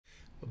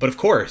But of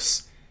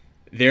course,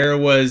 there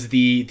was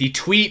the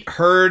tweet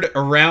heard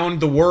around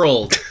the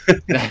world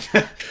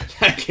that,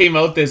 that came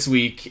out this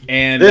week,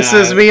 and this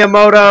is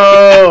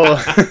Miyamoto.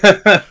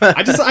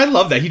 I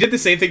love that he did the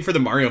same thing for the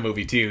Mario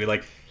movie too.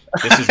 Like,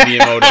 this is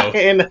Miyamoto.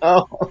 I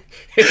know.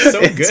 It's so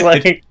good.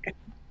 Like,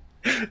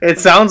 it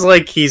sounds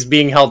like he's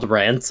being held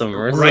ransom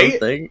or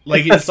something.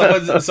 Like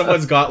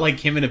someone's got like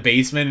him in a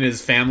basement and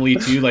his family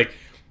too. Like,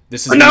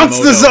 this is announce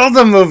Miyamoto. the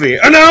Zelda movie.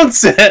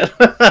 Announce it.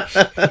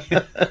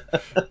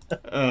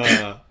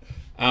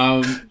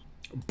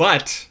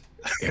 But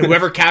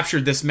whoever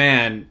captured this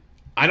man,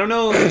 I don't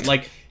know.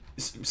 Like,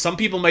 some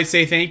people might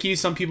say thank you,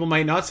 some people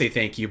might not say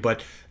thank you.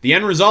 But the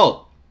end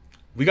result,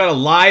 we got a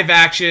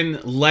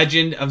live-action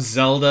Legend of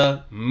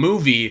Zelda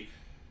movie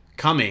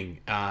coming.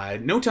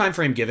 No time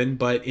frame given,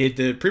 but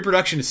the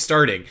pre-production is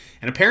starting,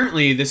 and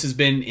apparently this has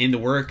been in the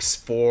works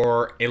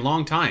for a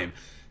long time.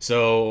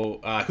 So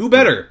who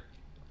better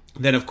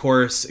than, of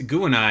course,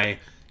 Goo and I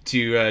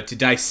to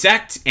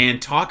dissect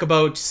and talk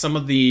about some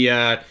of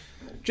the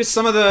just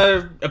some of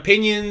the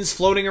opinions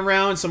floating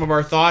around, some of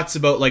our thoughts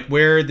about like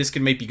where this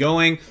could might be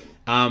going.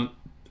 I'm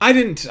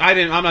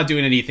not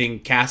doing anything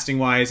casting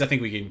wise. I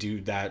think we can do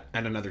that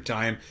at another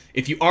time.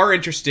 If you are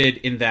interested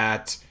in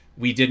that,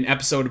 we did an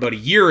episode about a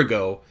year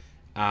ago.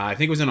 I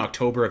think it was in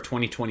October of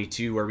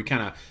 2022, where we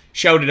kind of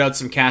shouted out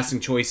some casting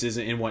choices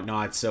and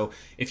whatnot. So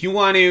if you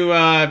want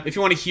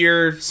to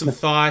hear some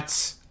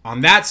thoughts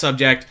on that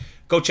subject,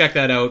 go check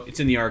that out. It's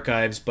in the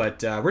archives.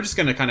 But we're just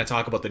going to kind of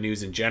talk about the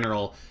news in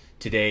general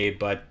today.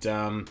 But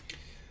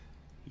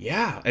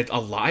yeah, it's a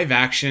live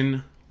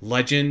action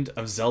Legend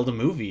of Zelda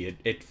movie.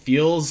 It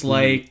feels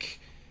like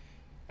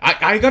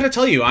I gotta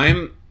tell you,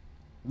 I'm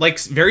like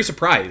very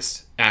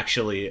surprised.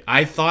 Actually,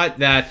 I thought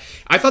that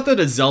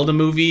a Zelda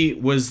movie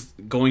was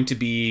going to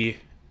be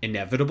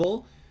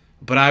inevitable,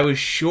 but I was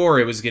sure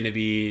it was going to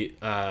be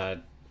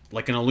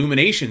like an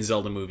Illumination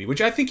Zelda movie,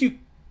 which I think you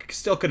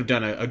still could have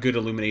done a good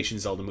Illumination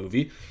Zelda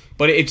movie.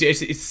 But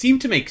it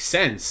seemed to make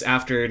sense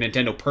after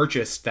Nintendo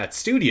purchased that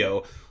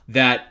studio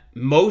that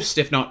most,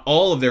 if not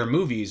all, of their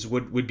movies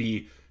would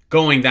be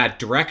going that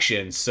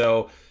direction.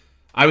 So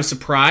I was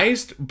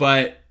surprised,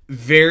 but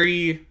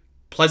very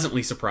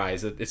pleasantly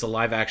surprised that it's a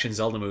live-action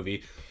Zelda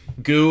movie.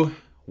 Goo,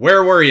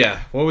 where were you?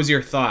 What was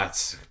your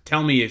thoughts?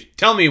 Tell me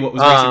what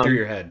was racing through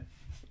your head.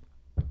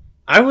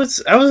 I was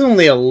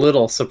only a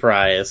little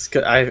surprised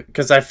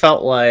because I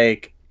felt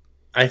like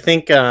I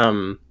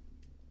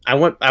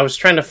was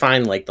trying to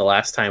find like the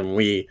last time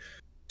we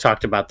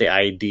talked about the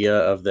idea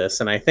of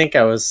this, and I think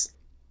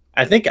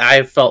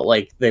I felt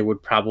like they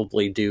would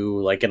probably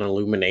do like an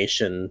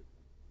Illumination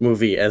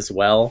movie as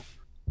well.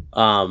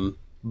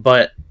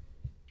 But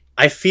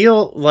I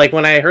feel like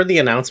when I heard the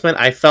announcement,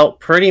 I felt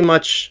pretty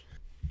much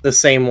the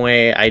same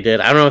way I did.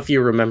 I don't know if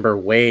you remember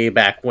way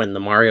back when the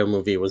Mario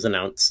movie was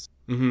announced.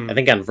 I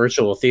think on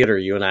Virtual Theater,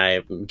 you and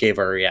I gave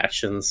our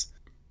reactions.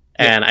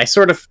 Yeah. And I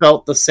sort of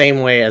felt the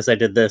same way as I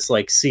did this,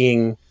 like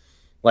seeing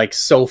like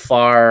so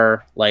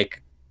far,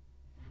 like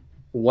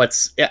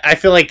I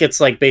feel like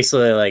it's like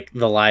basically like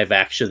the live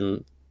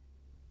action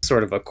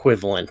sort of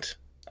equivalent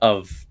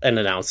of an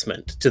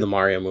announcement to the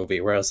Mario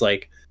movie, where I was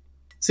like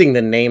seeing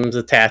the names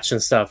attached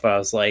and stuff. I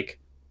was like,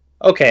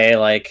 okay,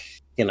 like,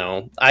 you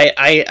know,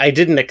 I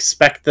didn't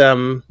expect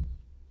them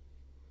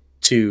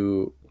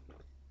to,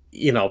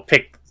 you know,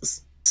 pick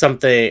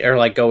something or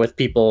like go with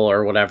people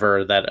or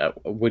whatever that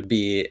would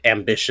be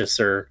ambitious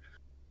or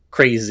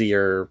crazy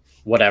or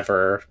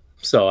whatever.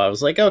 So I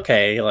was like,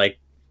 okay, like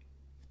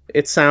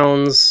it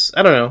sounds,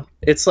 I don't know.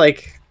 It's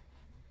like,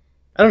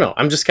 I don't know.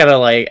 I'm just kind of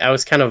like, I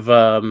was kind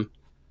of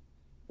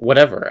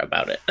whatever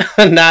about it.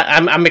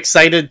 I'm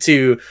excited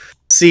to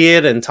see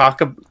it and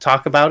talk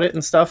about it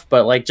and stuff,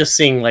 but like just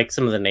seeing like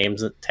some of the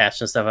names attached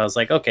and stuff, I was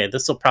like, okay,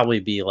 this will probably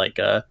be like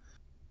a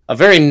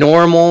very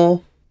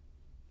normal,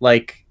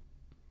 like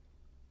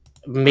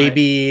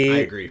maybe I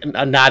agree,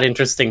 a not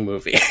interesting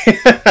movie.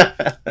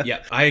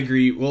 Yeah, I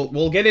agree.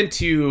 We'll get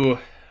into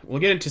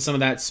some of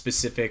that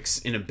specifics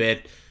in a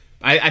bit.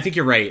 I think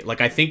you're right. Like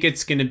I think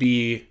it's gonna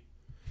be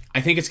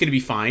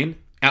fine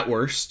at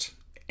worst,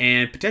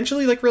 and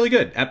potentially like really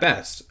good at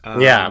best.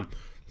 Yeah.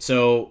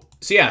 So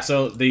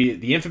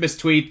the infamous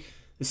tweet.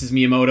 This is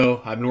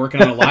Miyamoto. I've been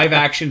working on a live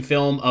action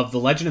film of The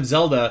Legend of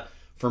Zelda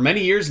for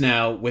many years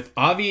now with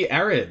Avi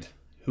Arad,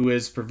 who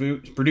has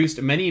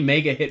produced many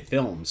mega hit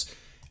films.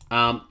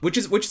 Which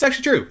is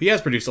actually true. He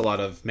has produced a lot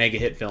of mega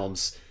hit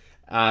films.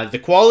 The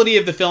quality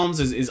of the films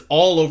is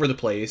all over the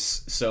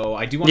place. So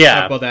I do want to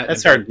talk about that.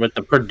 It's hard with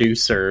the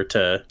producer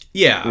to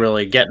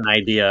really get an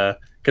idea,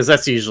 because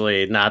that's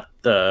usually not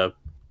the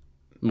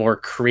more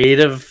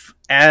creative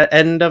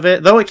end of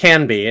it. Though it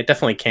can be. It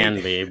definitely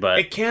can be.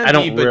 But I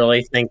don't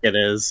really think it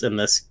is in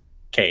this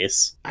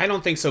case. I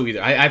don't think so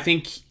either.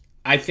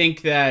 I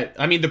think that,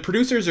 I mean, the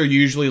producers are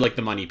usually like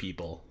the money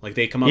people. Like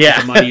they come up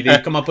with the money,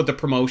 they come up with the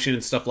promotion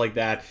and stuff like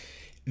that.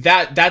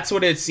 That's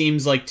what it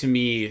seems like to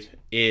me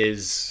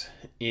is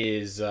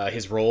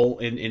his role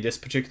in this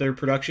particular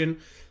production.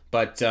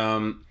 But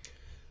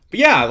But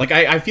yeah, like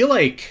I feel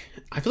like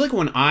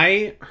when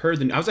I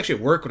heard I was actually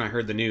at work when I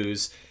heard the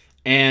news,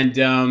 and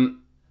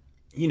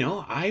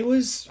I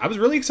was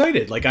really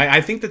excited. Like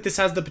I think that this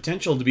has the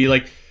potential to be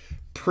like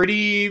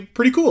pretty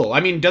cool. I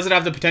mean, does it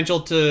have the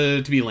potential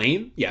to be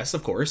lame? Yes,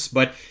 of course,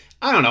 but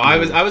I don't know.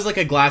 I was like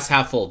a glass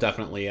half full,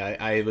 definitely.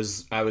 I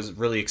was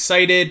really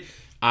excited.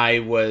 I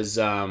was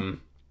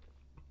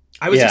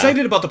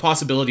excited about the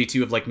possibility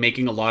too of like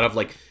making a lot of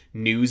like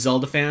new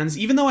Zelda fans,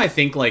 even though I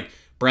think like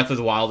Breath of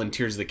the Wild and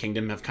Tears of the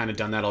Kingdom have kind of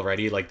done that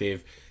already. Like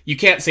you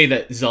can't say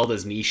that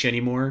Zelda's niche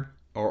anymore,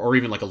 or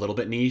even like a little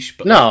bit niche.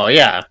 But No,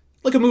 yeah.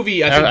 like a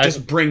movie, I think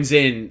just brings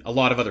in a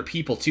lot of other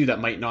people too that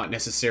might not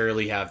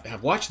necessarily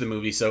have watched the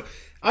movie. So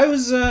I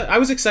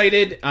was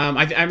excited.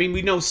 I mean,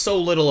 we know so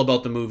little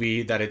about the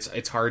movie that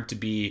it's hard to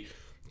be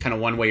kind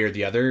of one way or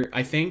the other,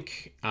 I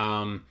think.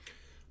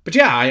 But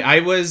yeah, I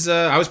was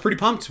pretty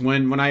pumped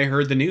when I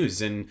heard the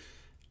news, and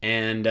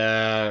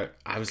I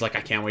was like,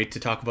 I can't wait to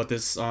talk about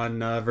this on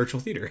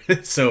virtual theater.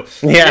 So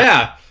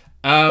yeah,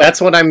 that's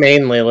what I'm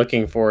mainly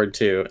looking forward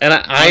to. And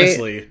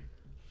honestly,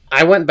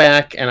 I went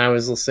back and I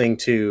was listening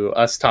to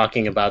us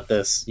talking about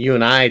this. You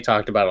and I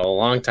talked about it a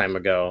long time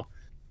ago,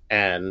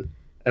 and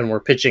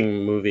we're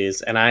pitching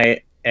movies.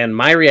 And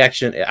my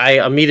reaction,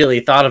 I immediately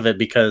thought of it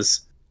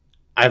because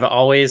I've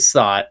always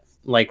thought,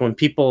 like, when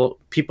people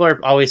are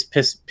always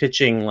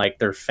pitching like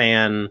their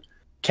fan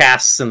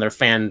casts and their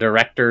fan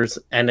directors,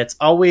 and it's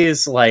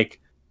always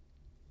like,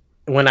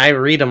 when I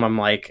read them, I'm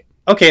like,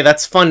 okay,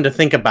 that's fun to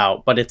think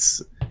about, but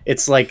it's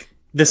like,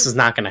 this is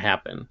not going to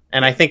happen.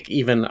 And I think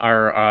even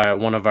our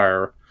one of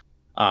our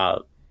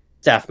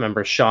staff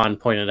members, Sean,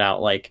 pointed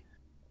out like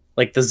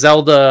the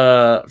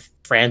Zelda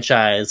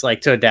franchise,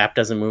 like, to adapt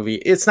as a movie,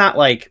 it's not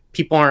like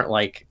people aren't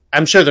like,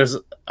 I'm sure there's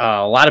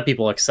a lot of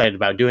people excited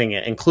about doing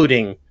it,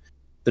 including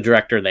the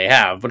director they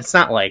have, but it's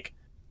not like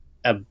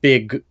a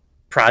big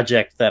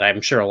project that I'm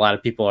sure a lot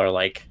of people are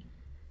like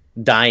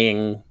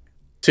dying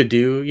to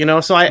do, you know?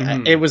 So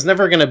it was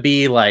never going to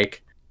be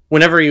like,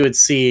 whenever you would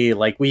see,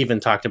 like, we even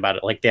talked about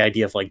it, like the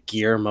idea of like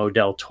Guillermo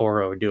del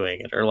Toro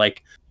doing it, or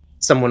like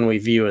someone we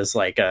view as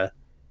like a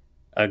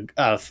like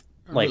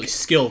really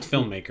skilled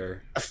filmmaker,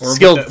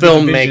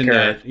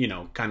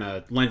 that kind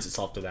of lends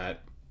itself to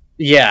that.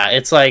 Yeah,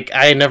 it's like,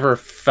 I never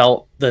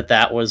felt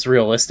that was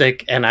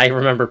realistic. And I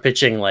remember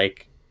pitching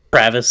like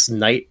Travis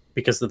Knight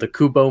because of the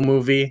Kubo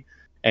movie,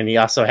 and he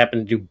also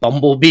happened to do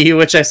Bumblebee,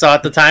 which I saw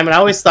at the time, and I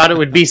always thought it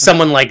would be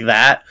someone like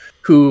that,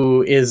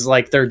 who is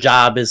like, their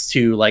job is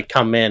to like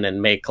come in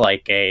and make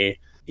like a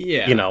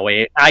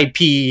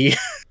IP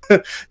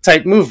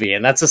type movie,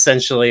 and that's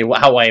essentially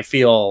how I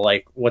feel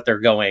like what they're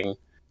going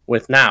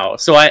with now.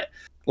 So I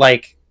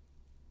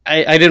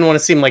didn't want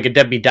to seem like a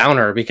Debbie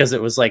Downer, because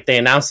it was like, they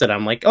announced it,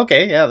 I'm like,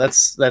 okay, yeah,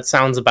 that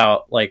sounds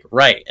about like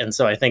right. And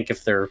so I think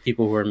if there are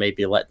people who are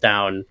maybe let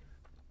down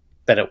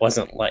that it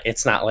wasn't like,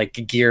 it's not like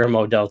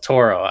Guillermo del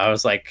Toro, I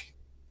was like,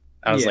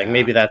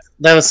 maybe that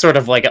was sort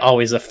of like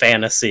always a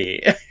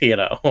fantasy, you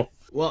know.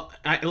 Well,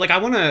 I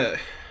want to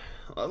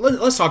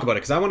let's talk about it,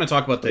 because I want to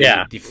talk about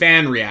the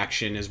fan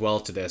reaction as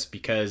well to this,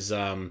 because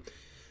I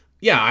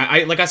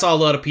saw a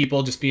lot of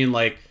people just being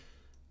like,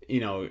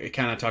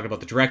 kind of talk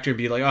about the director and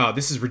be like, oh,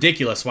 this is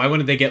ridiculous. Why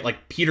wouldn't they get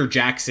like Peter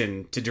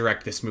Jackson to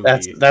direct this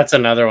movie? That's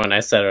another one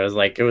I said. I was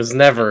like, it was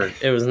never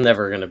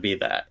going to be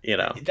that, you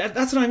know.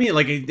 That's what I mean.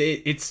 Like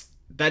it's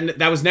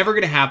that was never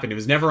going to happen. It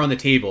was never on the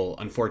table,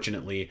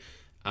 unfortunately.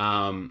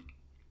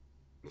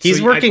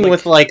 He's working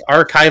with like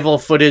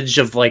archival footage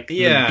of like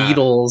the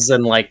Beatles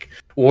and like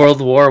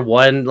World War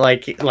One,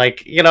 like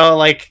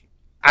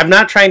I'm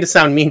not trying to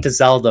sound mean to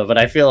Zelda, but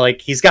I feel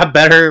like he's got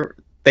better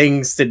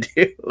things to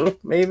do.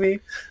 Maybe,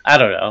 I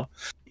don't know.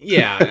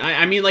 Yeah,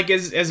 I mean, like,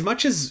 as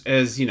much as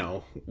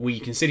we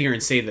can sit here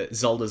and say that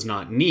Zelda's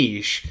not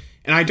niche,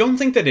 and I don't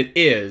think that it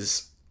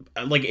is.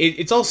 Like,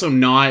 it's also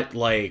not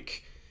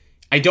like,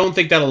 I don't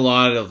think that a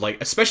lot of like,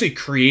 especially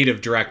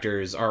creative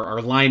directors are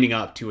lining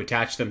up to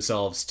attach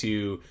themselves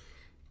to,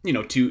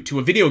 to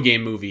a video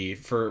game movie,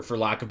 for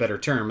lack of a better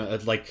term.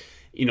 Like,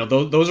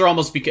 those are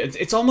almost, because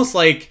it's almost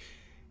like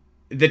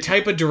the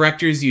type of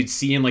directors you'd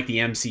see in like the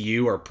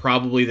MCU are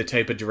probably the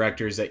type of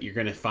directors that you're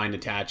going to find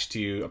attached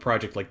to a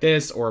project like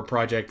this, or a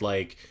project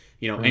like,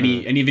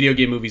 any video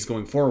game movies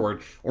going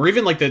forward, or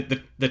even like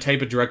the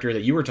type of director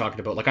that you were talking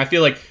about. Like, I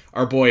feel like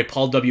our boy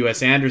Paul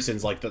W.S.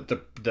 Anderson's like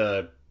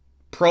the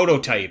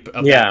prototype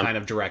of that kind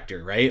of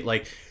director, right?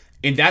 Like,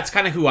 and that's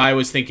kind of who I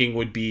was thinking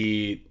would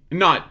be,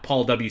 not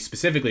Paul W.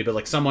 specifically, but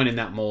like someone in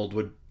that mold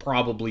would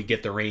probably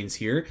get the reins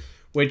here,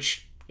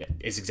 which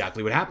is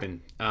exactly what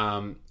happened.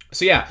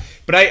 So yeah,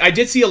 but I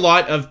did see a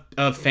lot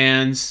of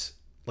fans,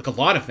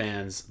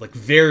 like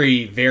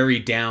very, very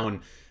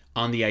down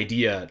on the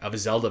idea of a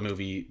Zelda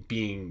movie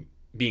being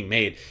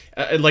made,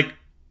 like,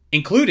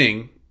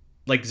 including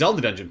like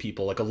Zelda Dungeon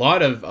people. Like, a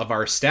lot of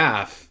our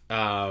staff,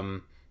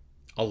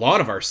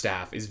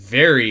 is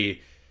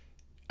very,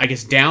 I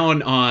guess,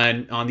 down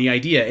on the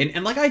idea,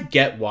 and like, I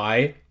get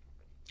why,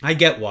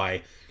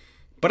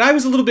 but I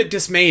was a little bit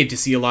dismayed to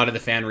see a lot of the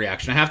fan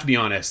reaction. I have to be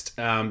honest,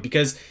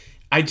 because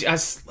I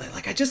just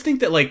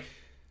think that like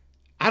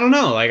I don't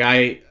know, like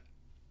I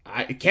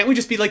can't we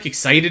just be like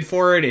excited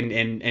for it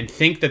and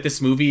think that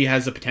this movie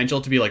has the potential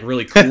to be like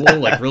really cool,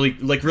 like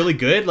really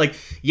good. Like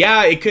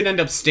yeah, it could end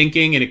up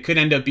stinking and it could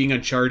end up being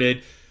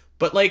Uncharted,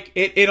 but like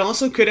it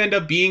also could end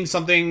up being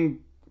something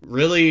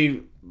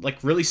really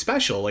really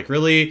special, like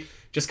really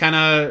just kind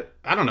of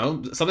I don't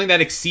know, something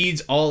that exceeds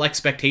all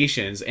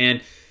expectations.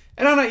 And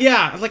I don't know,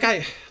 yeah,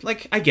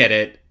 I get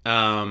it.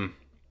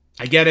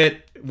 I get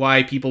it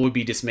why people would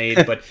be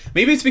dismayed, but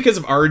maybe it's because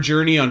of our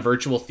journey on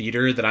virtual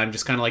theater that I'm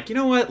just kind of like, you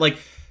know what, like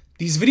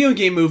these video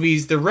game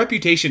movies, their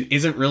reputation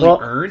isn't really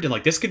earned, and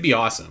like this could be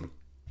awesome.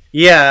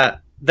 Yeah,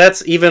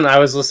 that's even. I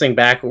was listening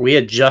back. We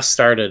had just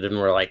started, and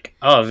we're like,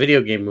 "Oh,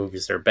 video game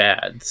movies are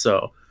bad."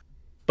 So,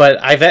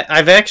 but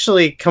I've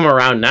actually come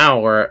around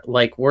now, where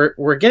like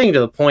we're getting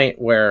to the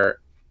point where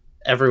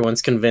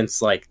everyone's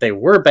convinced like they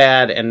were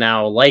bad, and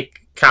now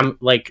like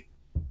the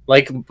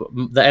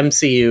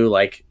MCU,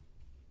 like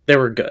they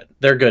were good.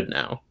 They're good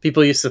now.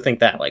 People used to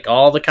think that like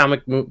all the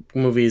comic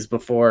movies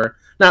before,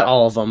 not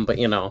all of them, but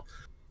you know.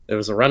 There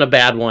was a run of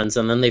bad ones,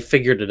 and then they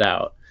figured it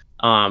out.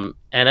 And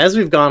as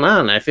we've gone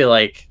on, I feel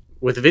like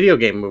with video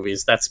game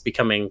movies, that's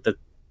becoming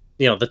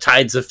the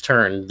tides have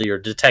turned. Your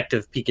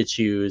Detective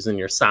Pikachus and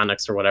your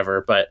Sonics or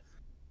whatever. But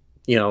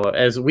you know,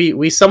 as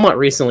we somewhat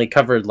recently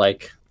covered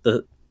like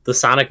the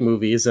Sonic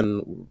movies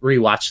and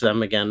rewatched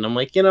them again. I'm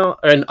like, you know,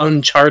 and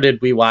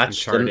Uncharted we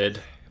watched.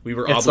 Uncharted, we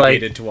were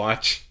obligated to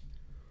watch.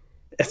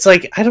 It's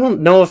like I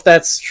don't know if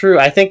that's true.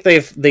 I think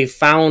they've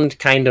found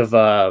kind of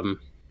a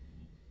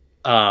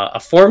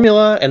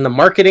formula, and the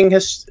marketing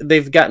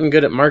they've gotten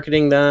good at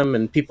marketing them,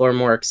 and people are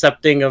more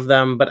accepting of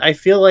them. But I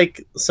feel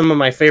like some of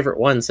my favorite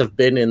ones have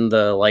been in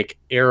the like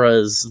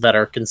eras that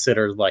are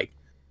considered like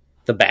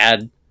the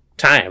bad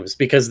times,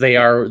 because they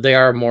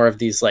are more of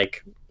these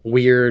like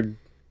weird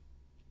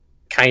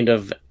kind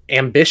of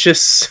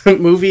ambitious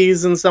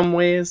movies in some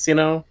ways, you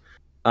know.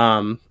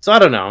 So I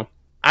don't know.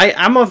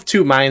 I'm of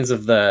two minds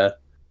of the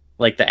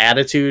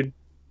attitude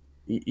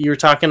you're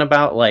talking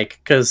about, like,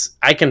 because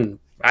I can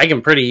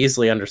pretty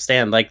easily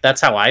understand, like, that's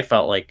how I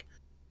felt like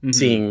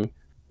seeing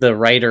the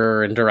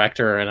writer and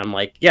director, and I'm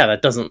like, yeah,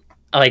 that doesn't,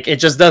 like, it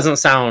just doesn't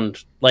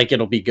sound like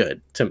it'll be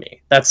good to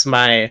me. That's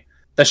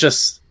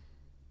just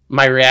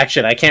my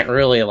reaction. I can't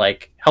really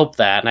like help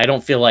that, and I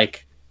don't feel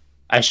like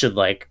I should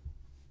like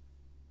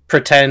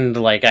pretend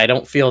like I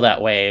don't feel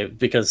that way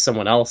because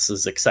someone else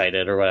is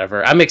excited or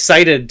whatever. I'm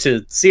excited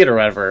to see it or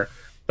whatever,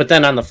 but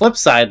then on the flip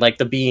side, like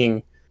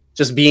being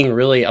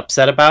really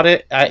upset about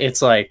it,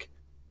 it's like,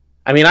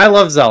 I mean, I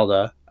love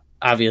Zelda,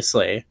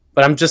 obviously,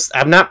 but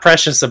I'm not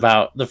precious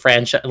about the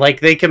franchise. Like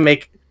they can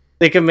make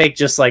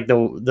just like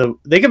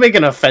they can make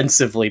an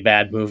offensively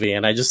bad movie,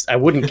 and I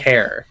wouldn't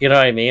care. You know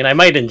what I mean? I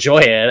might enjoy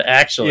it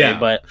actually, yeah.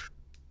 But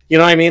you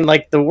know what I mean?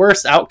 Like the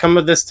worst outcome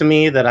of this to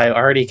me that I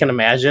already can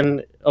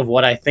imagine of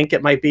what I think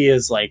it might be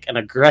is like an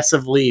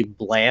aggressively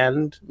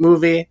bland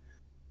movie.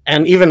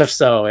 And even if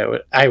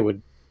so,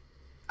 I'm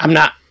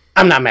not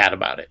mad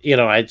about it. You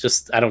know, I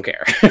don't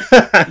care.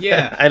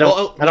 Yeah.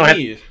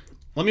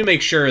 Let me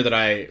make sure that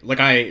I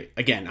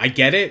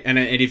get it, and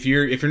if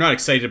you're not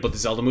excited about the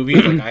Zelda movie,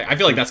 like I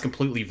feel like that's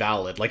completely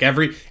valid. Like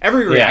every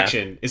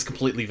reaction is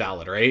completely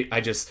valid, right?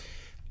 I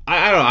don't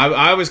know.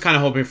 I was kind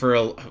of hoping for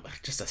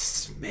just a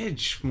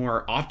smidge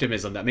more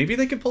optimism that maybe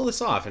they could pull this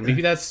off, and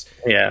maybe that's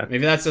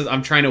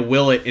I'm trying to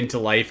will it into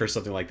life or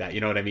something like that.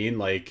 You know what I mean?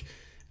 Like,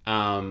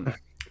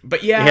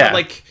 but yeah.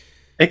 Like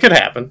it could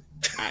happen.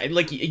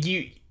 Like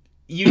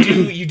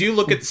you do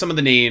look at some of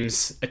the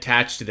names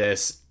attached to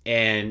this.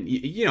 And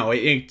you know,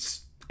 it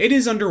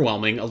is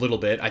underwhelming a little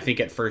bit, I think,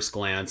 at first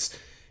glance.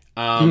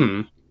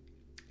 So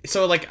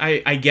like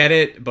I get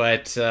it,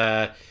 but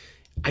I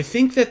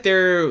think that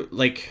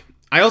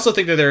I also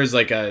think that there's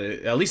like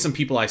at least some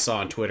people I saw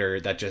on Twitter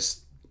that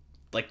just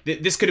like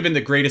this could have been the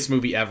greatest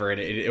movie ever,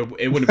 and it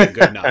wouldn't have been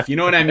good enough. You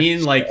know what I mean?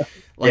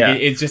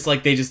 It's just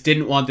like they just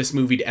didn't want this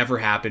movie to ever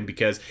happen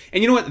because,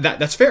 and you know what,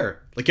 that's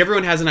fair. Like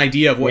everyone has an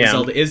idea of what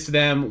Zelda is to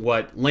them,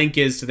 what Link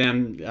is to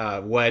them,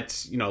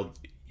 what, you know.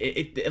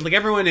 Like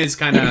everyone is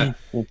kind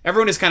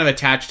of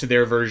attached to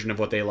their version of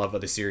what they love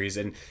of the series,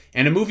 and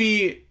a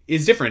movie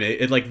is different.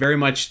 It like very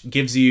much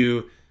gives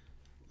you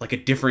like a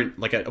different,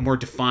 like a more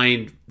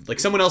defined, like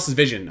someone else's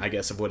vision, I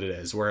guess, of what it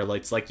is, where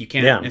it's like you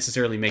can't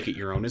necessarily make it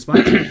your own as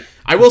much.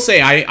 I will say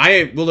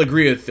I will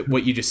agree with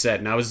what you just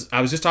said, and I was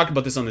just talking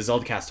about this on the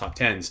ZeldaCast top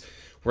 10s,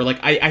 where like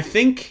I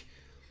think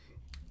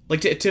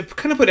like to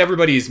kind of put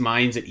everybody's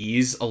minds at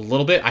ease a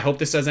little bit. I hope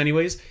this does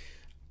anyways.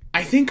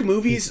 I think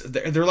movies,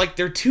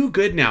 they're too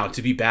good now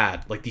to be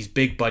bad, like these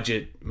big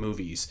budget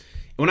movies.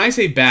 When I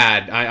say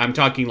bad, I'm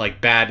talking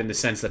like bad in the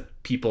sense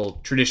that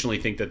people traditionally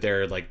think that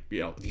they're like, you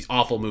know, these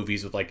awful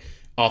movies with like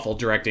awful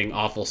directing,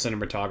 awful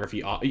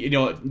cinematography, you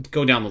know,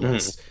 go down the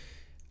list.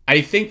 I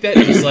think that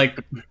it's like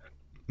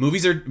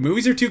movies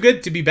are too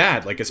good to be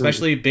bad, like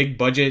especially big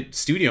budget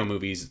studio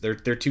movies. They're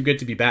too good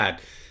to be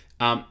bad.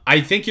 I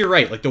think you're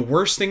right. Like the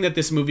worst thing that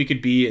this movie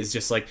could be is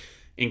just like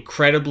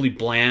incredibly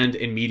bland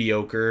and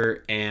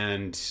mediocre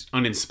and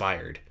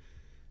uninspired.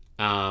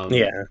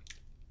 Yeah.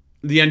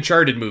 The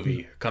Uncharted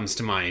movie comes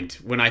to mind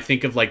when I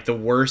think of like the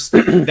worst.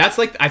 That's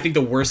like I think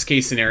the worst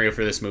case scenario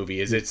for this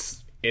movie is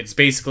it's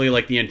basically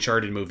like the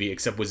Uncharted movie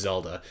except with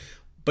Zelda.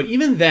 But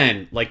even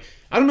then, like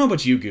I don't know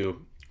about you,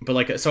 Goo, but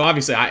like so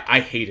obviously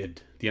I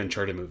hated the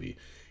Uncharted movie,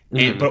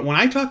 and but when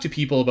I talk to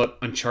people about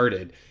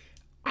Uncharted,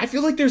 I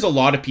feel like there's a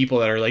lot of people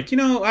that are like,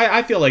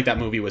 I feel like that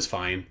movie was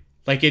fine.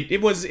 Like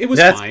it was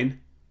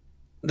fine.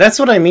 That's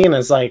what I mean.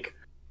 Is like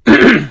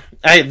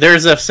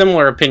there's a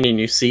similar opinion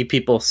you see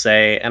people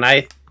say, and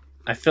I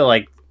feel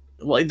like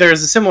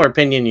there's a similar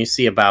opinion you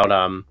see about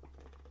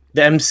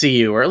the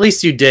MCU, or at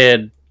least you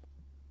did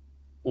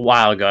a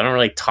while ago. I don't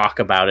really talk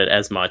about it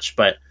as much,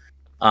 but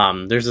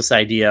there's this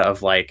idea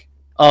of like,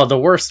 oh, the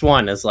worst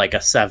one is like a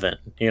 7.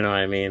 You know what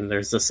I mean?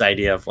 There's this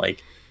idea of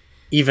like,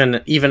 even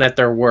at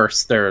their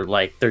worst, they're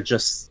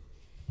just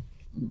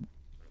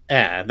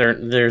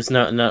there's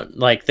no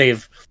like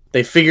they've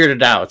figured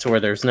it out to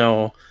where there's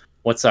no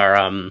what's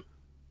our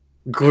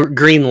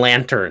Green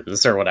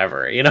Lanterns or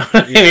whatever, you know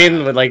what I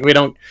mean? Like we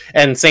don't,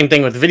 and same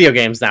thing with video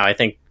games now. I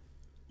think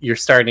you're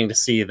starting to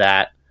see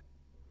that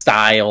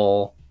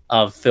style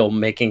of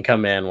filmmaking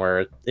come in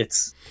where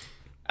it's,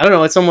 I don't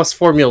know, it's almost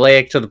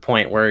formulaic to the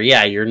point where,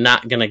 yeah, you're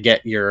not gonna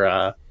get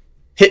your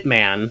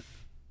Hitman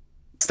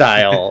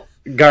style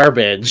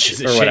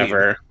garbage or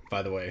whatever.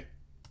 By the way,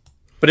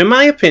 but in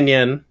my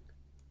opinion,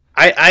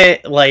 I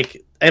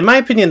like, in my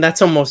opinion,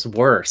 that's almost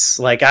worse.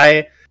 Like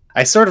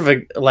I sort of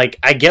like,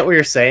 I get what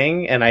you're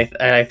saying, and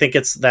I think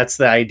that's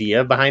the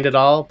idea behind it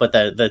all. But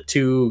the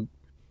too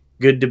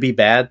good to be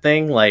bad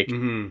thing, like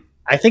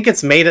I think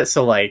it's made it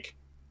so like,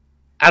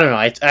 I don't know.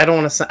 I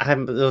don't want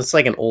to. It's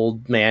like an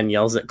old man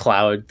yells at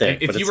cloud thing.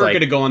 If you were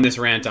going to go on this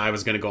rant, I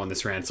was going to go on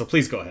this rant. So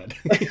please go ahead.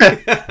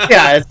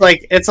 Yeah,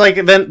 it's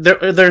like then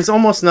there's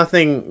almost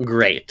nothing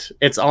great.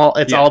 It's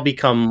all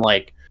become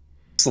like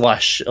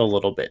slush a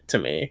little bit to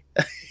me.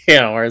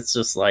 Where it's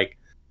just like.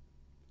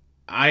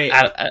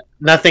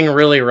 Nothing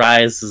really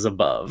rises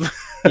above.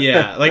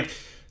 Yeah, like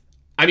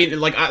I mean,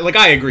 like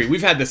I agree.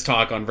 We've had this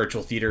talk on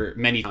Virtual Theater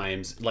many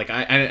times. Like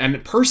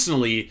and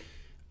personally,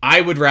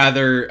 I would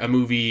rather a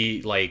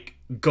movie like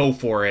go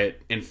for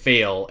it and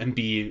fail and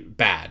be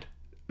bad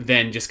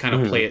than just kind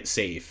of play it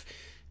safe.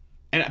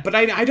 But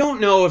I don't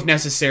know if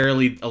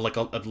necessarily like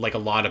a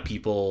lot of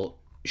people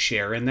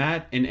share in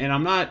that. And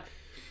I'm not.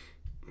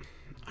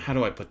 How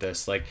do I put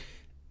this? Like.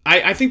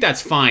 I think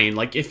that's fine.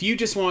 Like, if you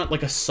just want,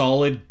 like, a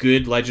solid,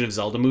 good Legend of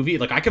Zelda movie,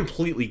 like, I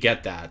completely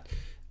get that.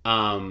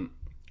 And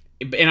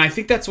I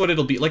think that's what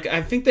it'll be. Like,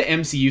 I think the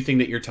MCU thing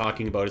that you're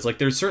talking about is, like,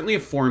 there's certainly a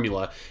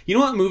formula. You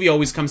know what movie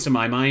always comes to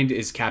my mind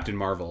is Captain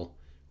Marvel.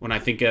 When I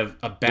think of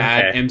a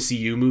bad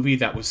MCU movie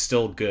that was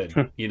still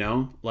good, you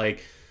know?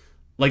 Like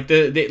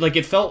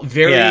it felt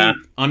very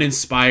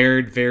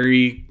uninspired,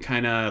 very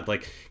kind of,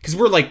 like... Because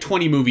we're, like,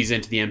 20 movies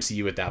into the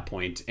MCU at that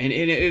point. And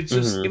it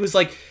just... It was,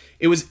 like...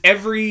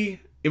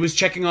 It was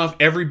checking off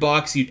every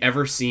box you'd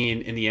ever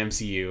seen in the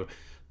MCU,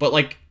 but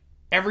like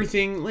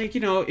everything, like,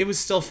 it was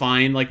still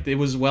fine. Like it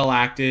was well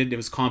acted, it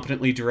was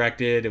competently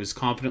directed, it was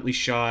competently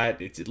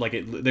shot. It's like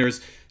there's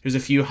a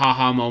few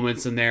haha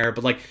moments in there,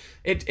 but like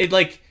it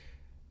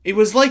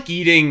was like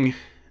eating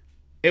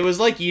a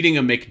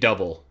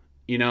McDouble.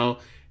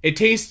 It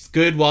tastes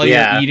good while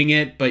you're eating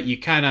it, but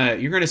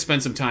you're gonna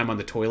spend some time on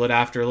the toilet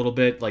after a little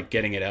bit, like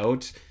getting it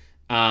out.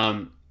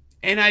 And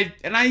I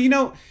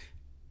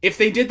if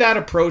they did that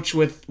approach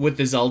with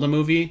the Zelda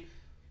movie,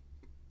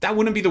 that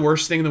wouldn't be the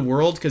worst thing in the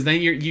world, because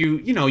then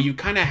you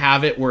kind of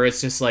have it where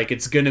it's just like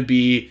it's gonna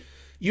be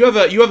you have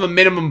a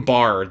minimum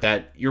bar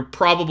that you're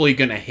probably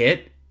gonna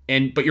hit,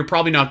 but you're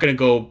probably not gonna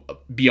go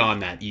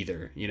beyond that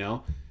either.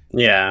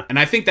 Yeah, and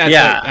I think that's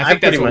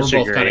that's what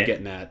we're both kind of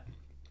getting at.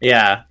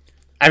 Yeah,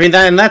 I mean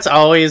that's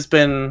always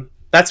been,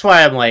 that's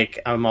why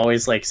I'm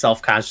always like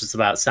self-conscious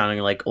about sounding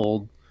like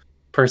old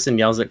person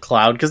yells at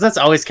cloud, because that's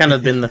always kind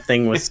of been the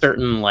thing with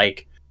certain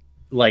like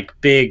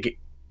big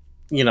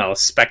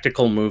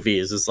spectacle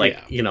movies is like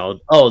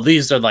oh,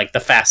 these are like the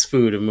fast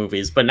food of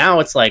movies. But now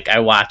it's like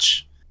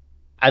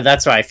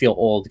that's why I feel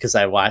old, because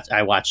I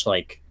watch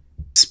like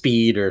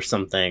Speed or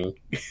something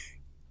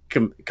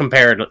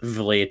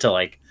comparatively to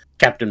like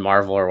Captain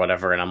Marvel or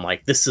whatever, and I'm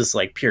like, this is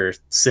like pure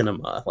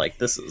cinema, like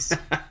this is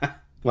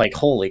like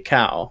holy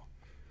cow.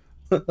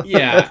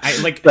 I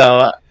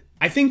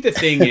think the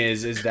thing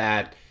is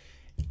that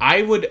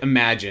I would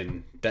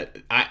imagine that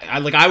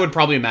I would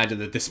probably imagine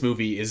that this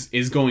movie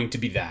is going to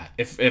be that.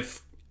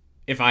 If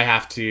I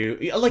have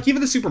to, like,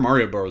 even the Super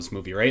Mario Bros.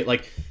 Movie, right?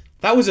 Like,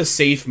 that was a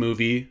safe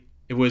movie.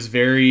 It was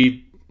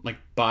very like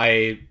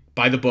by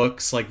the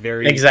books, like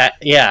very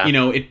yeah.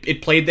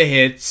 It played the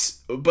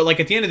hits, but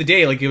like at the end of the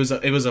day, like it was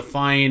a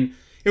fine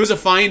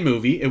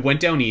movie. It went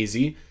down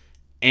easy,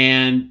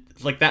 and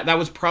like that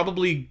was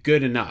probably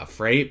good enough,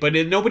 right? But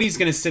nobody's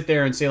gonna sit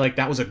there and say like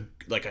that was a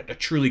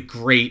truly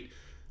great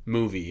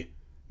movie.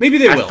 Maybe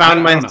they will. I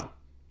don't know.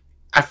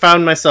 I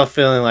found myself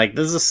feeling like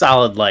this is a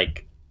solid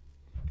like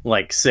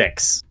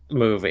 6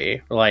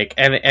 movie, like,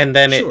 and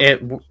then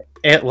sure.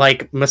 it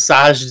like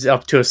massaged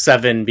up to a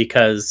 7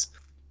 because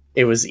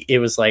it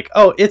was like,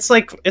 oh, it's It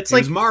like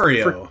was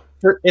Mario.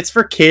 it's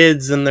for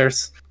kids, and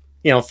there's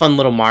fun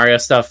little Mario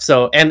stuff.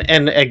 So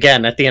and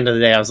again, at the end of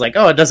the day, I was like,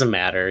 oh, it doesn't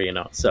matter,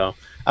 So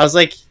I was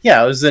like,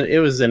 yeah, it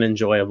was an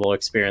enjoyable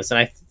experience, and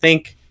I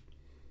think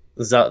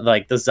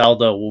the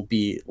Zelda will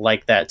be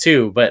like that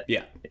too. But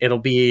Yeah. it'll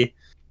be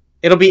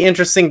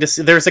interesting to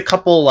see. There's a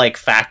couple like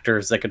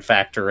factors that could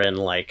factor in,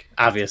 like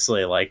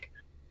obviously like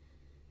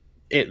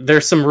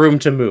there's some room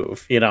to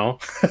move.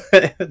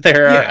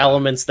 There are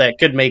elements that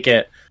could make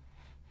it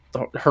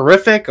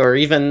horrific, or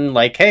even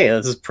like, hey,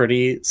 this is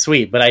pretty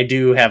sweet. But I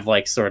do have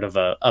like sort of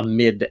a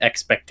mid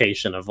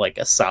expectation of like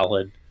a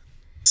solid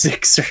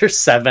 6 or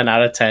 7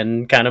 out of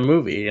 10 kind of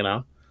movie.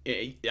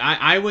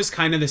 I was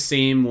kind of the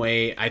same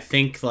way. I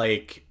think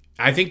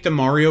the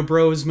Mario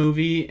Bros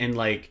movie and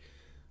like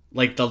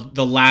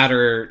the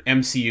latter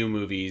MCU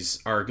movies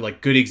are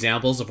like good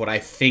examples of what I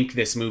think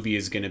this movie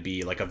is going to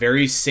be. Like a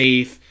very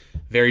safe,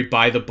 very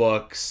by the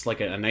books, like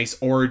a nice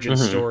origin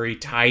story,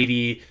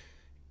 tidy.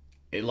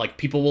 Like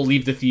people will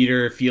leave the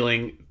theater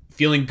feeling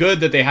good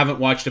that they haven't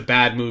watched a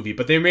bad movie,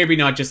 but they maybe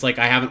not just like,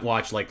 I haven't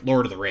watched like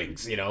Lord of the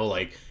Rings,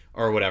 like,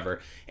 or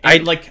whatever.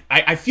 And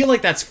I feel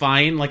like that's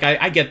fine. Like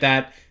I get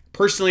that.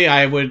 Personally,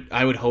 I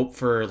would hope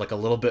for like a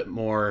little bit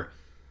more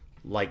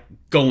like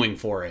going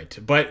for it.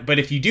 But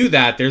if you do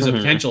that, there's a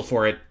potential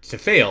for it to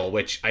fail,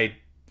 which I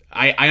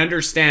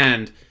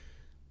understand.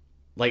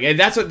 Like, and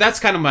that's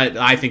kind of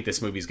I think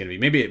this movie is going to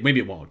be. Maybe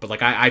it won't, but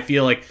like I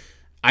feel like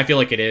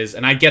it is,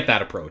 and I get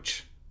that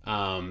approach.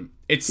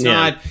 It's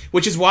not,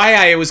 which is why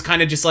I was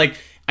kind of just like,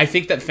 I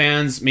think that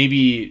fans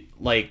maybe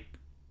like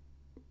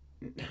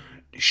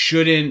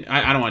shouldn't,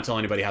 I don't want to tell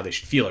anybody how they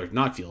should feel or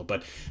not feel,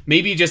 but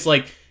maybe just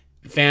like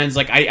fans,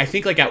 like I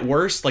think like at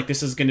worst, like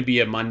this is going to be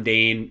a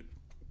mundane,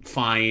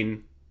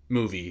 fine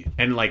movie,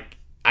 and like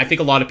I think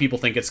a lot of people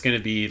think it's going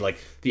to be like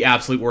the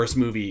absolute worst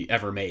movie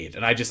ever made,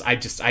 and I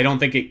don't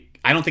think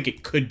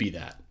it could be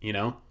that,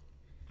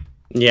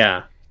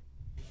 Yeah.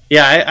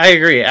 Yeah, I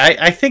agree.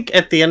 I think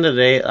at the end of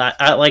the day,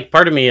 I like,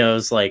 part of me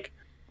was like,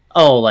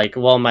 oh, like,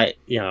 well,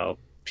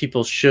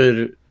 people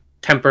should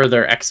temper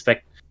their at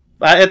the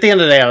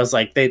end of the day, I was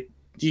like,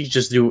 you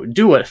just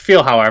do it,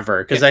 feel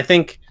however, because I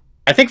think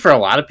for a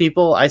lot of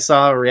people, I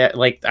saw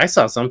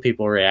some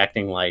people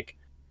reacting like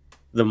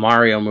the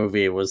Mario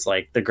movie was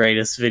like the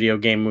greatest video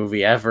game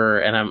movie ever,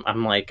 and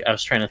I'm like, I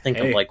was trying to think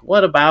of like,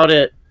 what about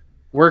it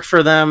worked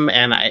for them,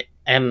 and I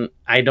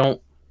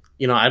don't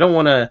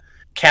want to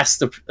cast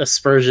the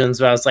aspersions,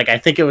 but I was like, I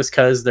think it was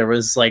because there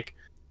was like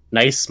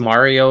nice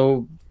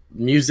Mario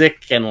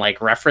music and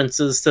like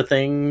references to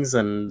things,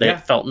 and they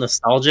felt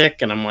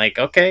nostalgic, and I'm like,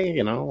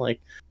 okay, like,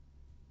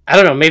 I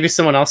don't know, maybe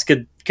someone else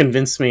could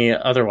convince me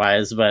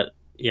otherwise, but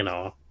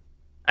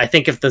I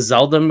think if the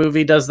Zelda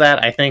movie does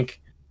that, I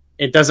think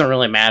it doesn't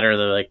really matter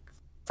that, like,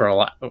 for a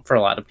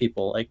lot of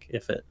people, like,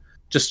 if it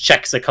just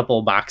checks a couple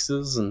of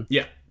boxes, and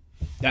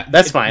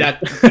that's fine.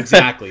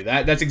 Exactly.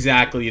 That's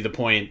exactly the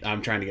point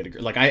I'm trying to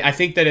get. Like, I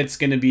think that it's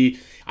going to be,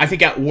 I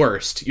think at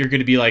worst, you're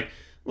going to be like,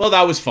 well,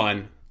 that was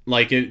fun.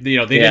 Like, they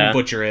didn't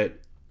butcher it,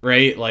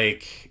 right?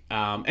 Like,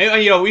 and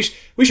we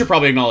should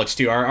probably acknowledge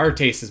too, our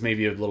taste is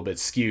maybe a little bit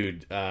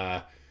skewed.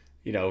 Not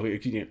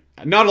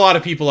a lot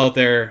of people out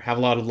there have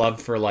a lot of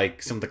love for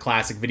like some of the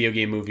classic video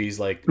game movies,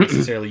 like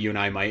necessarily you and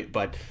I might,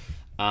 but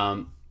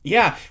one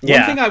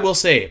thing I will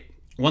say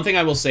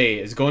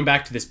is, going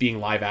back to this being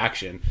live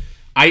action,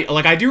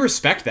 I do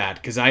respect that,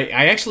 because I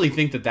actually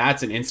think that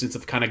that's an instance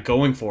of kind of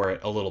going for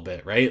it a little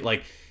bit, right?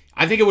 Like,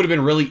 I think it would have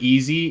been really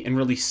easy and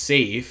really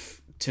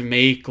safe to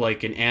make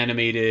like an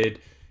animated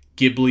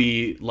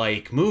Ghibli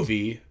like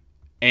movie,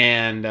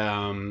 and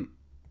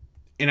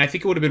I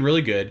think it would have been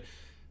really good.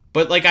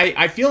 But like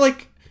I feel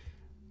like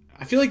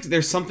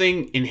there's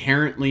something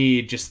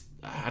inherently just,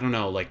 I don't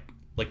know, like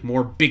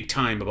more big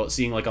time about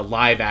seeing like a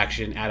live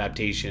action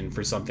adaptation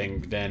for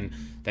something than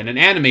an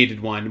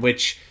animated one,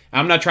 which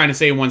I'm not trying to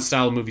say one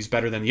style of movie is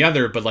better than the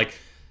other, but like,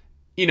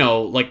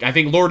 like I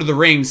think Lord of the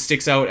Rings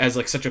sticks out as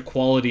like such a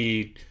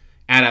quality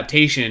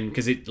adaptation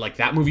because it, like,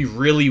 that movie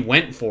really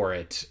went for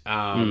it.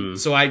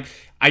 So I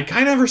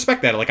kind of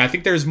respect that. Like, I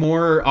think there's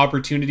more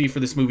opportunity for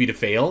this movie to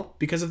fail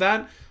because of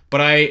that.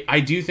 But I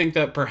do think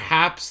that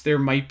perhaps there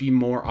might be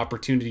more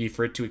opportunity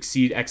for it to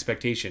exceed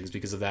expectations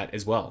because of that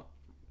as well.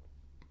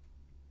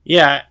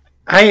 Yeah,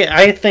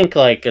 I think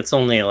like it's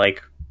only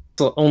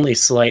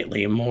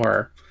slightly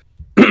more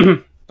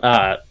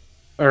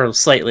or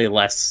slightly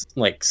less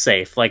like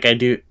safe. Like, I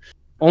do,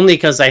 only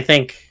because I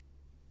think,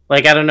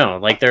 like, I don't know,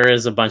 like there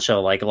is a bunch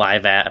of like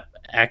live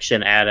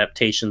action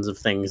adaptations of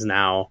things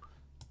now,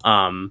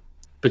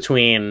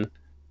 between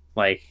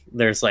like,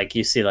 there's like,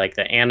 you see like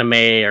the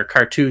anime or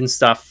cartoon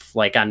stuff,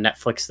 like on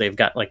Netflix they've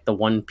got like the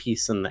One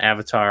Piece and the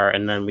Avatar,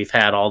 and then we've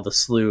had all the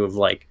slew of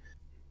like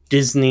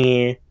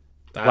Disney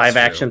live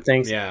action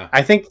things. Yeah,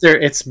 I think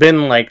it's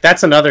been like,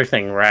 that's another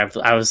thing where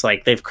I was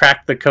like, they've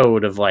cracked the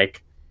code of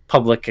like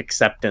public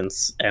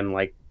acceptance, and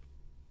like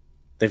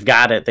they've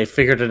got it, they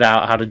figured it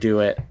out how to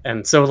do it,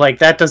 and so like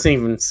that doesn't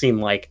even seem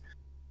like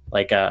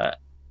a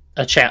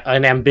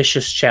an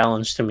ambitious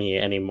challenge to me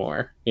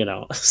anymore, you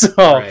know. So,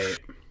 Right.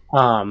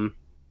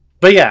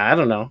 but yeah, I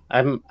don't know.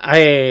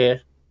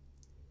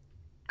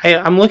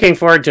 I'm looking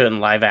forward to it in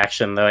live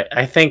action, though.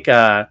 I think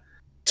to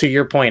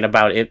your point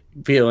about it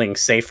feeling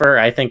safer,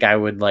 I think I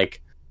would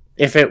like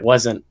if it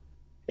wasn't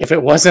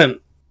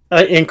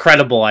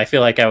incredible. I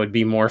feel like I would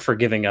be more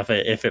forgiving of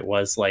it if it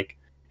was like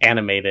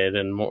animated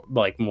and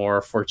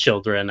more for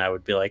children. I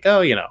would be like,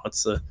 oh, you know,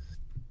 it's a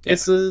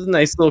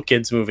nice little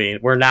kids movie.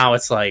 Where now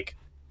it's like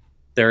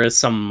there is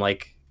some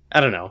like. I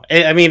don't know.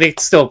 I mean,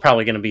 it's still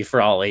probably going to be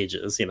for all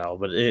ages, you know,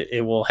 but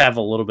it will have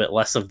a little bit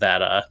less of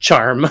that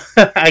charm,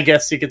 I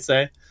guess you could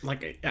say.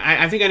 Like,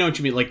 I think I know what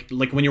you mean.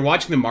 Like when you're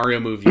watching the Mario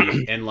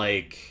movie and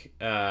like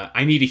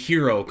I Need a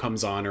Hero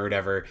comes on or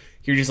whatever,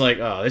 you're just like,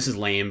 oh, this is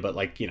lame. But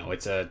like, you know,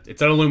 it's an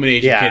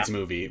Illumination kids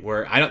movie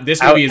where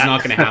this movie is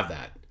not going to have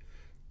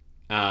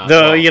that.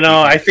 Though, you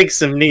know, I think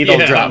some needle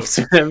drops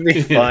would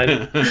be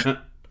fun.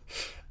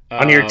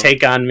 On your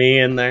Take on Me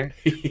in there.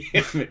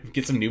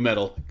 Get some new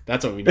metal.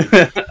 That's what we need.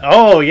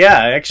 Oh yeah,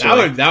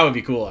 actually. That would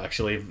be cool,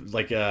 actually.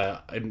 Like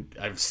a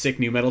sick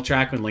new metal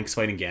track when Link's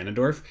fighting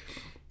Ganondorf.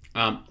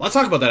 Let's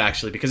talk about that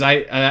actually, because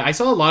I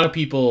saw a lot of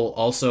people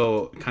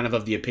also kind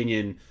of the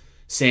opinion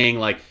saying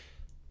like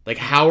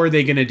how are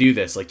they gonna do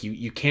this? Like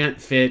you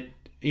can't fit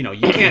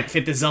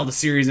the Zelda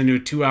series into a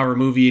 2-hour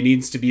movie. It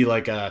needs to be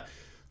like a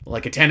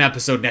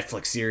 10-episode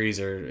Netflix series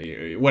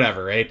or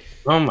whatever, right?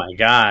 Oh my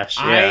gosh.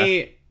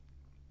 Yeah.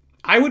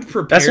 I would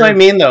prepare. That's what I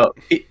mean, though.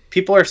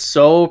 People are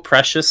so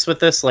precious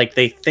with this. Like,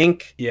 they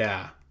think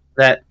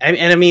that, and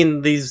I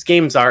mean, these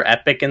games are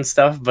epic and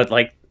stuff, but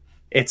like,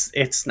 it's.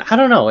 I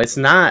don't know. It's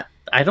not.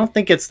 I don't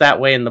think it's that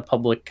way in the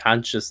public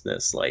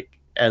consciousness, like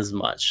as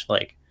much.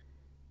 Like,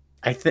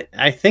 I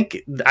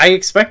think I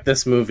expect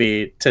this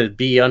movie to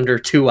be under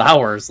 2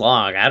 hours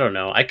long. I don't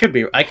know. I could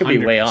be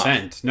way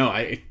off. No,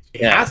 it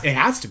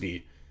has to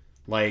be.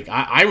 Like,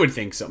 I would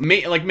think so.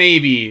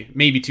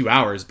 Maybe 2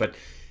 hours, but.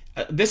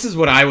 This is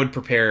what I would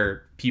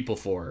prepare people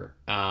for.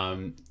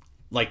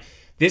 Like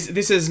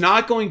this is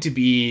not going to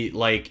be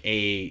like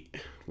a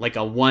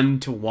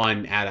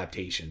 1-to-1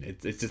 adaptation.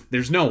 It's just,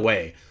 there's no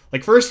way.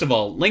 Like, first of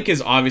all, Link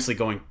is obviously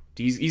going.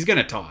 He's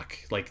gonna talk.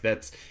 Like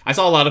I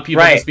saw a lot of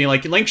people just being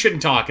like, Link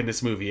shouldn't talk in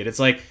this movie, and it's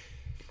like,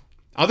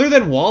 other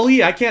than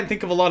Wall-E, I can't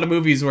think of a lot of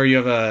movies where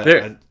you have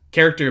a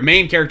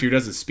main character who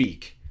doesn't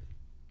speak.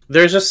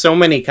 There's just so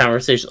many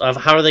conversations of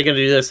how are they gonna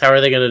do this? How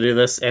are they gonna do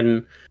this?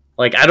 And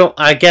like, I don't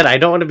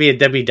want to be a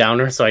Debbie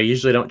Downer, so I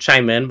usually don't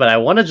chime in, but I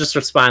want to just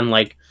respond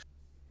like,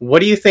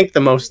 what do you think the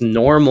most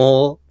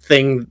normal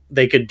thing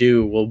they could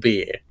do will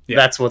be? Yeah.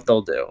 That's what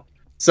they'll do.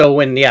 So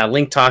when,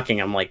 Link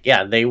talking, I'm like,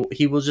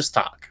 he will just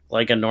talk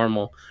like a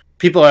normal.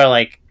 People are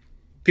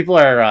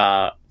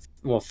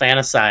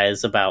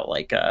fantasize about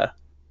like,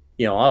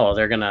 oh,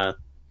 they're going to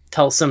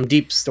tell some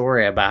deep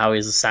story about how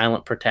he's a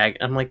silent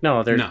protagonist. I'm like,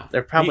 no,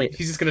 they're probably.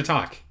 He's just going to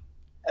talk.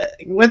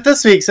 With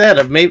this being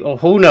said, maybe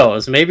who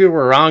knows? Maybe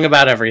we're wrong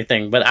about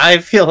everything, but I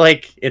feel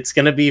like it's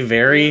gonna be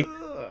very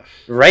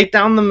right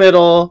down the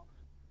middle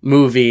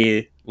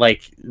movie.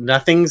 Like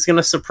nothing's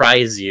gonna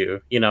surprise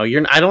you. You know,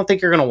 I don't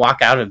think you're gonna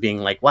walk out of being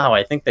like, wow,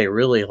 I think they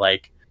really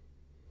like,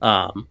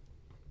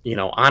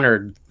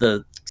 honored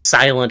the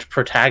silent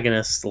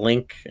protagonist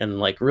Link and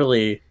like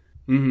really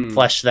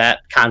fleshed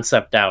that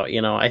concept out.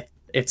 You know,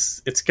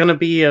 it's gonna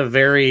be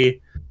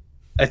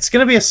It's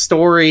going to be a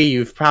story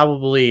you've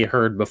probably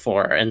heard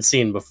before and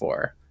seen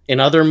before in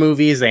other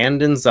movies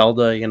and in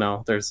Zelda. You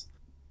know,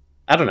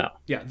 I don't know.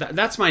 Yeah,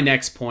 that's my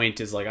next point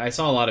is like I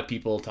saw a lot of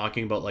people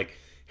talking about like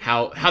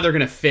how they're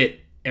going to fit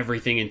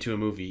everything into a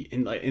movie.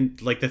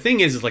 And like the thing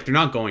is like they're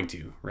not going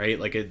to, right?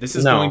 Like this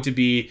is going to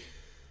be,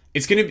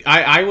 it's going to be,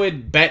 I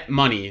would bet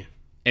money.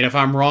 And if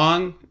I'm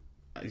wrong,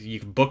 you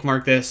can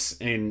bookmark this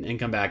and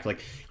come back. Like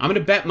I'm going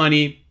to bet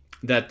money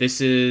that this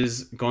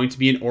is going to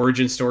be an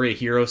origin story, a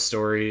hero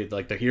story,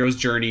 like the hero's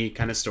journey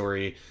kind of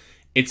story.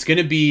 It's going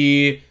to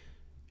be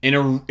an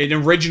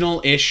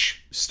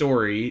original-ish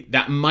story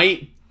that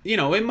might,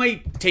 it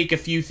might take a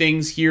few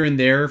things here and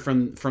there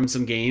from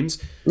some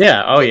games.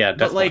 Yeah. Oh yeah,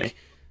 definitely. But like,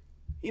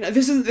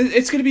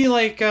 it's going to be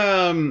like,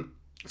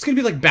 it's going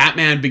to be like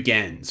Batman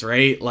Begins,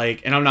 right?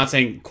 Like, and I'm not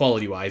saying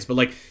quality-wise, but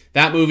like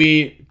that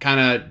movie kind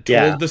of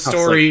told the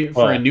story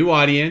for a new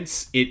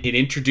audience. It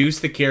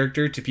introduced the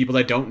character to people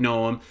that don't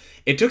know him.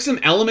 It took some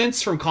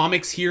elements from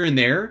comics here and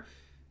there,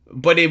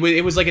 but it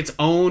was like its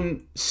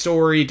own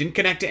story, didn't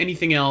connect to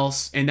anything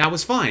else, and that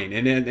was fine,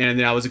 and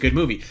that was a good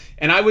movie.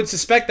 And I would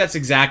suspect that's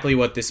exactly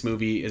what this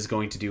movie is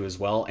going to do as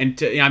well. And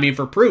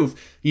for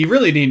proof, you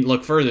really didn't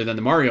look further than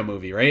the Mario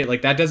movie, right?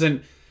 Like that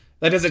doesn't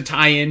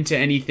tie into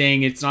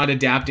anything. It's not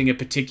adapting a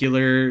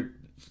particular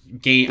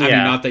game. I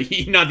mean, not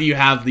that you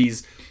have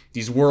these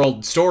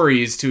world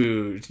stories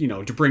to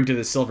bring to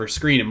the silver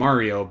screen in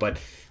Mario, but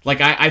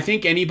like I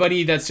think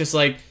anybody that's just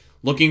like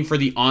looking for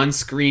the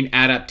on-screen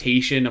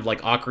adaptation of like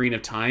Ocarina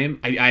of Time,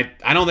 I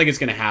don't think it's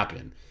going to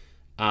happen.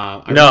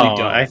 I really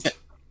don't.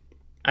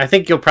 I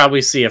think you'll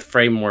probably see a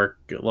framework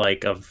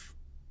like of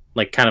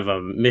like kind of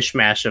a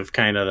mishmash of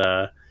kind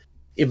of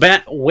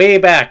way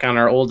back on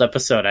our old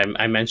episode,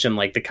 I mentioned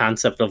like the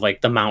concept of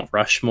like the Mount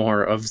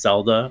Rushmore of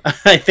Zelda.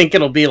 I think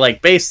it'll be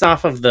like based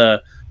off of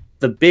the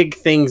big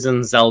things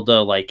in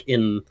Zelda, like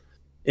in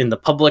the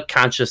public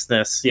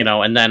consciousness, you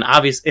know, and then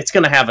obviously it's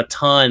going to have a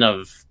ton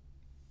of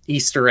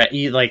Easter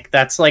egg, like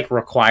that's like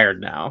required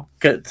now,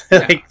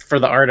 like for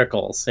the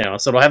articles, you know.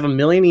 So it'll have a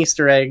million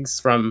Easter eggs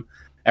from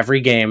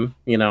every game,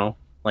 you know,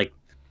 like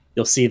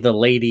you'll see the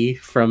lady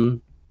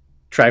from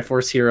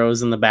Triforce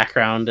Heroes in the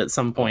background at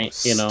some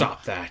point, you know.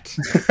 Stop that.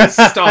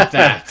 Stop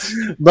that.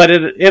 But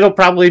it'll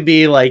probably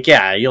be like,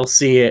 yeah, you'll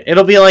see it.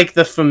 It'll be like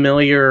the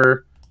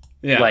familiar,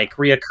 like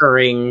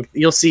reoccurring.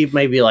 You'll see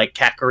maybe like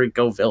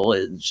Kakariko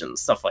Village and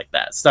stuff like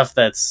that. Stuff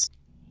that's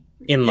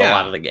in a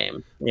lot of the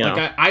game. You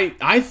know?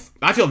 I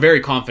feel very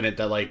confident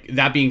that, like,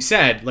 that being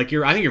said, like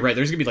I think you're right.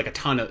 There's gonna be like a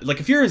ton of, like,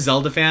 if you're a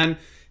Zelda fan,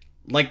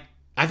 like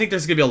I think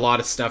there's gonna be a lot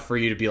of stuff for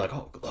you to be like,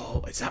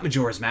 oh, is that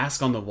Majora's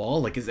Mask on the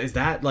wall? Like, is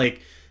that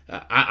like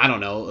I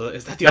don't know.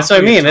 Is that the That's what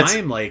I mean.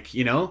 Time? Like,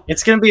 you know,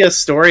 it's gonna be a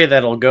story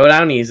that'll go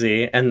down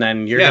easy, and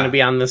then you're gonna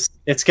be on this.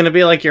 It's gonna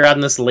be like you're on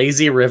this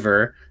lazy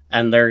river,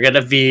 and there are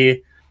gonna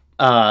be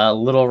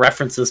little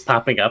references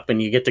popping up, and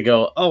you get to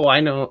go, oh, I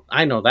know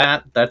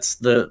that. That's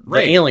the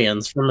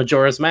aliens from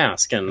Majora's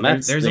Mask, and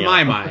that's there's a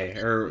Mai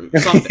or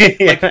something.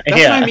 Like, that's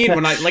what I mean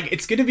when I like.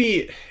 It's gonna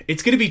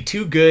be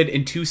too good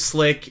and too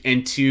slick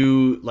and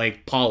too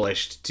like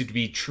polished to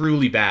be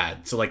truly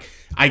bad. So like,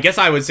 I guess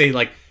I would say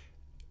like,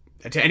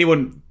 to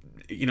anyone,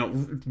 you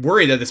know,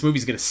 worried that this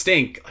movie's gonna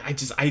stink,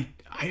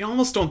 I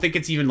almost don't think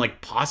it's even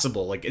like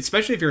possible. Like,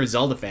 especially if you're a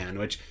Zelda fan,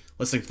 which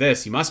listening to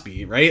this, you must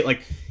be, right?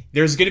 Like,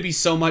 there's gonna be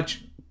so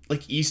much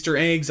like Easter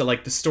eggs that,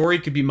 like, the story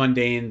could be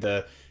mundane,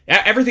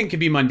 everything could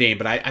be mundane,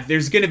 but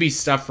there's gonna be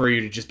stuff for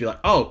you to just be like,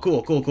 oh,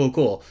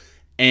 cool,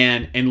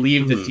 and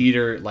leave the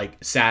theater like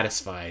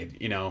satisfied,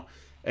 you know,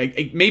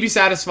 maybe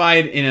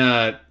satisfied in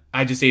a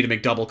I just ate a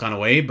McDouble kind of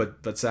way,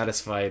 but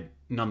satisfied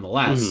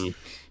nonetheless.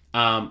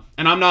 And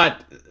I'm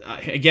not,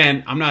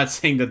 again, I'm not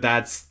saying that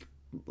that's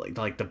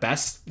like the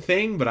best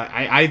thing, but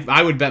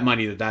I would bet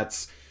money that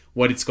that's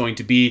what it's going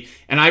to be.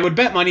 And I would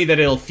bet money that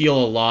it'll feel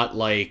a lot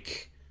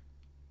like,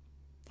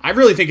 I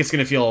really think it's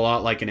going to feel a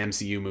lot like an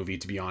MCU movie,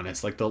 to be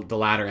honest. Like the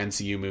latter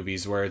MCU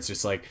movies where it's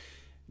just like,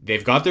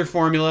 they've got their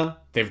formula,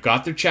 they've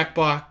got their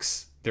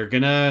checkbox, they're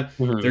gonna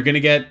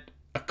get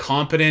a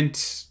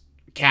competent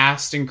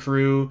cast and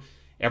crew,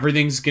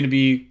 everything's gonna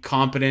be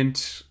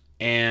competent,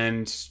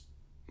 and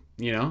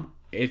you know,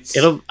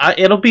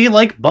 it'll be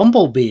like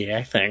Bumblebee,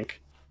 I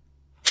think.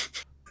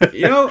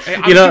 You know,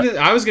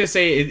 I was gonna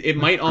say it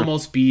might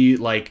almost be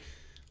like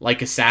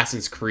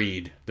Assassin's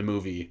Creed, the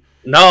movie.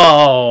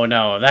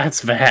 No,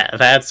 that's bad.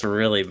 That's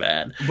really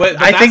bad. But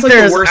I think like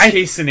there's the worst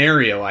case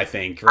scenario. I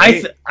think,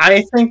 right?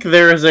 I think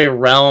there is a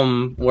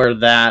realm where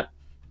that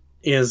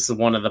is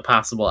one of the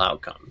possible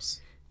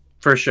outcomes,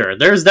 for sure.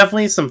 There's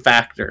definitely some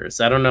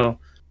factors. I don't know,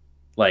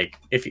 like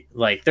if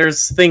like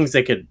there's things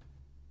that could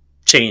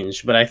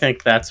change, but I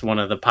think that's one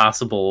of the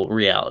possible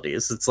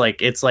realities. It's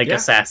like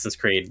Assassin's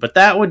Creed, but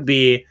that would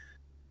be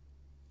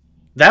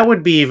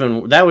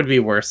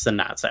worse than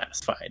Not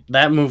Satisfied.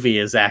 That movie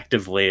is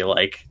actively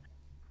like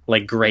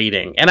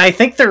grading, and I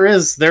think there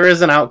is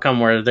an outcome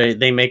where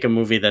they make a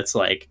movie that's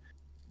like,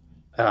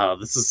 oh,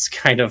 this is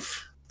kind of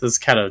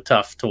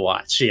tough to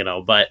watch, you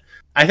know. But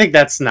I think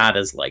that's not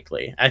as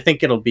likely. I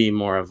think it'll be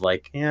more of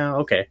like, yeah,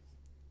 okay.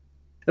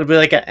 It'll be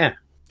like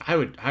I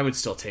would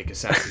still take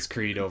Assassin's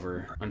Creed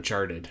over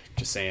Uncharted.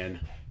 Just saying.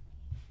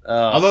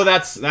 Although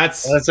that's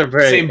a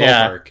very, same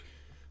ballpark.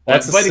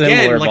 But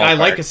again, like, I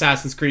like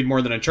Assassin's Creed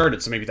more than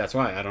Uncharted, so maybe that's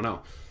why. I don't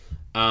know.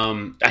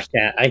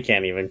 I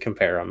can't even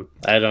compare them.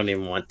 I don't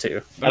even want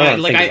to. But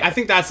I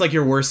think that's like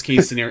your worst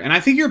case scenario, and I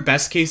think your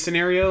best case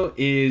scenario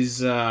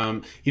is you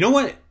know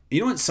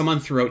what someone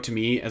threw out to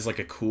me as like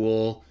a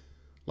cool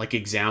like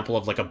example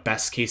of like a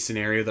best case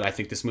scenario that I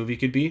think this movie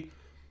could be.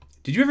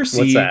 Did you ever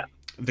see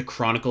The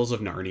Chronicles of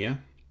Narnia,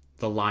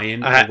 The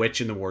Lion, the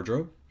Witch, and the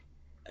Wardrobe?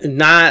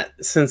 Not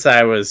since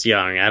I was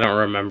young. I don't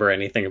remember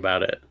anything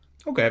about it.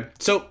 Okay,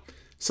 so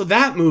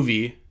that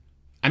movie,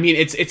 I mean,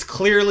 it's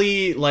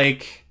clearly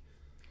like,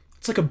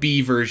 it's like a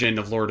B version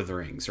of Lord of the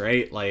Rings,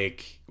 right?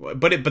 Like,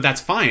 but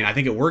that's fine. I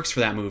think it works for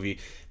that movie.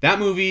 That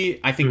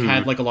movie, I think,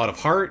 had like a lot of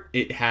heart.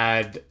 It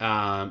had,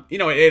 you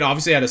know, it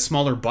obviously had a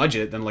smaller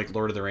budget than like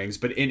Lord of the Rings,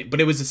 but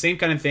it was the same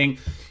kind of thing.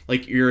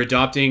 Like, you're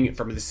adopting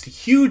from this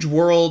huge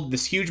world,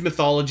 this huge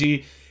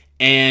mythology,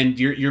 and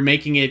you're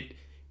making it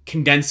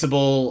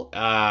condensable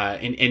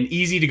and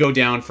easy to go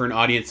down for an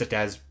audience that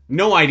has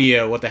no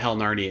idea what the hell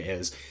Narnia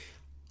is.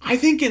 I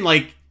think in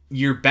like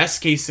your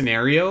best case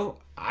scenario,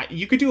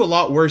 you could do a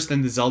lot worse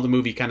than the Zelda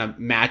movie kind of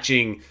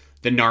matching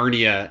the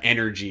Narnia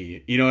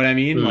energy. You know what I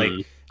mean? Like,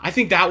 I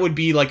think that would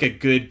be like a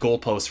good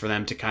goalpost for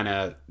them to kind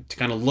of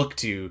look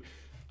to.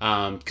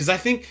 Because I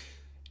think,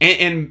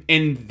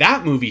 and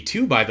that movie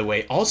too, by the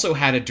way, also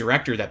had a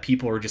director that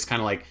people were just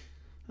kind of like,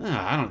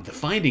 I don't know, the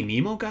Finding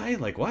Nemo guy?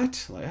 Like,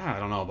 what? Like, I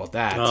don't know about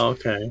that. Oh,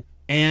 okay.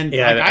 And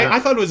yeah, I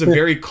thought it was a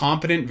very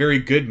competent, very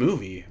good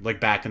movie, like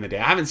back in the day.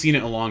 I haven't seen it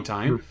in a long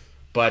time.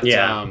 But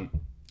Yeah.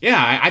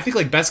 yeah, I think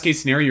like best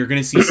case scenario, you're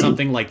going to see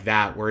something like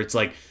that, where it's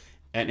like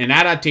an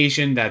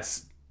adaptation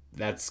that's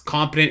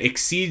competent,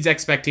 exceeds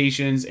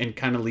expectations, and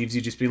kind of leaves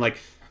you just being like,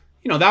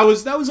 you know, that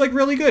was like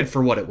really good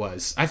for what it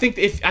was. I think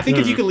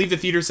if you can leave the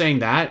theater saying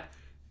that,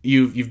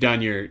 you've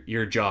done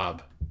your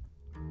job.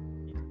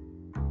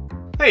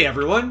 Hey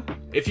everyone!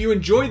 If you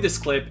enjoyed this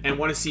clip and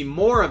want to see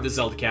more of the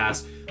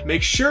ZeldaCast,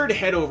 make sure to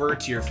head over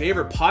to your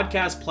favorite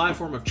podcast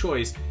platform of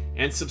choice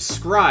and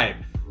subscribe.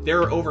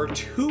 There are over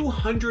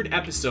 200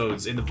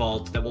 episodes in the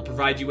vault that will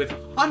provide you with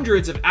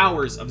hundreds of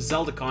hours of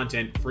Zelda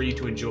content for you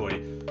to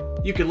enjoy.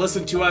 You can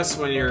listen to us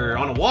when you're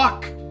on a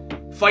walk,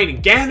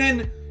 fighting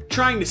Ganon,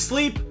 trying to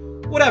sleep,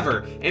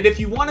 whatever. And if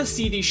you want to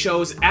see these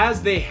shows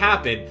as they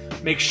happen,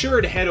 make sure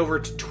to head over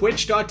to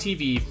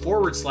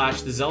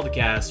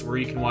twitch.tv/TheZeldaCast, where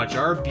you can watch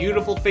our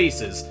beautiful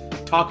faces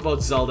talk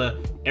about Zelda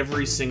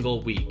every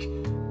single week.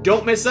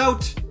 Don't miss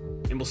out,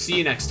 and we'll see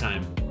you next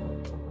time.